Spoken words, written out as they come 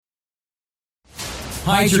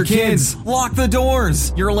Hide your kids. Lock the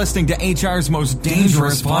doors. You're listening to HR's most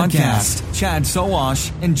dangerous podcast. Chad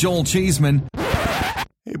Sowash and Joel Cheeseman.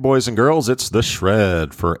 Hey, boys and girls, it's The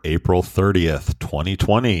Shred for April 30th,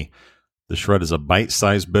 2020. The Shred is a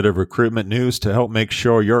bite-sized bit of recruitment news to help make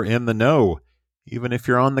sure you're in the know, even if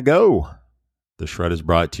you're on the go. The Shred is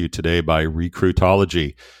brought to you today by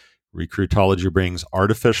Recruitology. Recruitology brings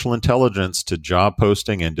artificial intelligence to job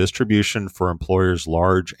posting and distribution for employers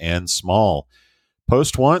large and small.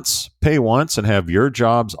 Post once, pay once, and have your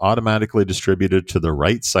jobs automatically distributed to the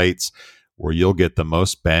right sites where you'll get the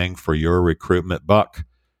most bang for your recruitment buck.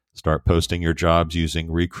 Start posting your jobs using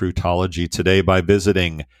Recruitology today by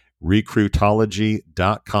visiting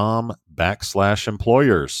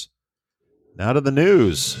recruitology.com/employers. Now to the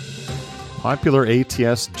news. Popular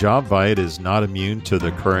ATS Jobvite is not immune to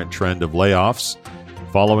the current trend of layoffs.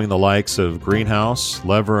 Following the likes of Greenhouse,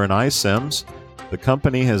 Lever, and iSims, the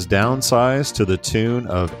company has downsized to the tune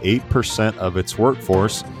of 8% of its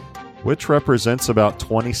workforce, which represents about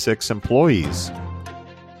 26 employees.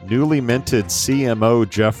 Newly minted CMO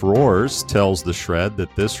Jeff Roars tells The Shred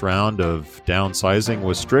that this round of downsizing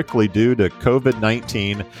was strictly due to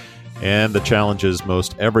COVID-19 and the challenges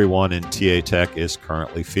most everyone in TA Tech is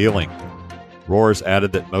currently feeling. Roars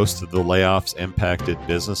added that most of the layoffs impacted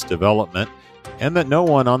business development and that no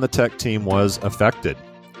one on the tech team was affected.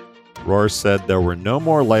 Roars said there were no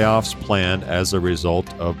more layoffs planned as a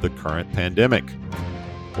result of the current pandemic.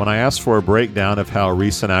 When I asked for a breakdown of how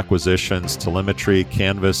recent acquisitions, Telemetry,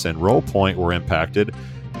 Canvas, and Rollpoint were impacted,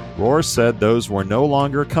 Roars said those were no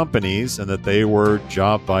longer companies and that they were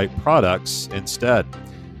Jobvite products instead.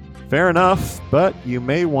 Fair enough, but you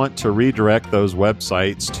may want to redirect those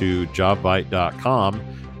websites to jobvite.com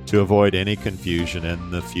to avoid any confusion in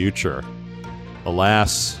the future.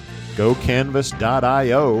 Alas,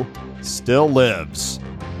 GoCanvas.io still lives.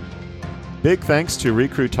 Big thanks to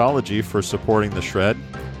Recruitology for supporting The Shred.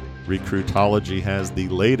 Recruitology has the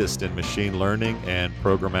latest in machine learning and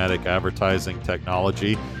programmatic advertising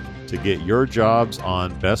technology to get your jobs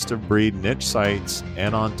on best-of-breed niche sites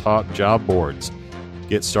and on top job boards.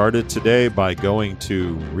 Get started today by going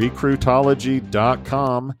to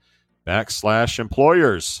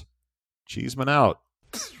recruitology.com/employers. Cheeseman out.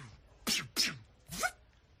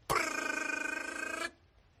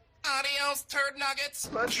 Adios, turd nuggets.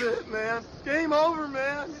 That's it, man. Game over,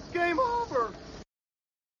 man. It's game over.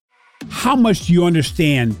 How much do you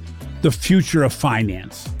understand the future of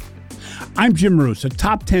finance? I'm Jim Roos, a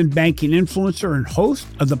top 10 banking influencer and host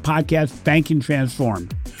of the podcast Banking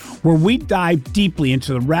Transformed, where we dive deeply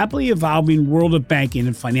into the rapidly evolving world of banking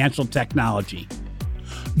and financial technology.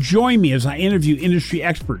 Join me as I interview industry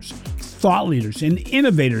experts, thought leaders, and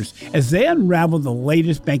innovators as they unravel the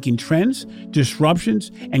latest banking trends,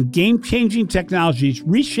 disruptions, and game-changing technologies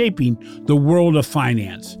reshaping the world of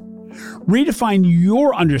finance. Redefine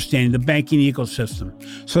your understanding of the banking ecosystem.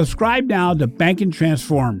 Subscribe now to Banking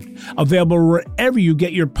Transformed, available wherever you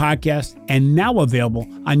get your podcast and now available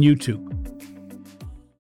on YouTube.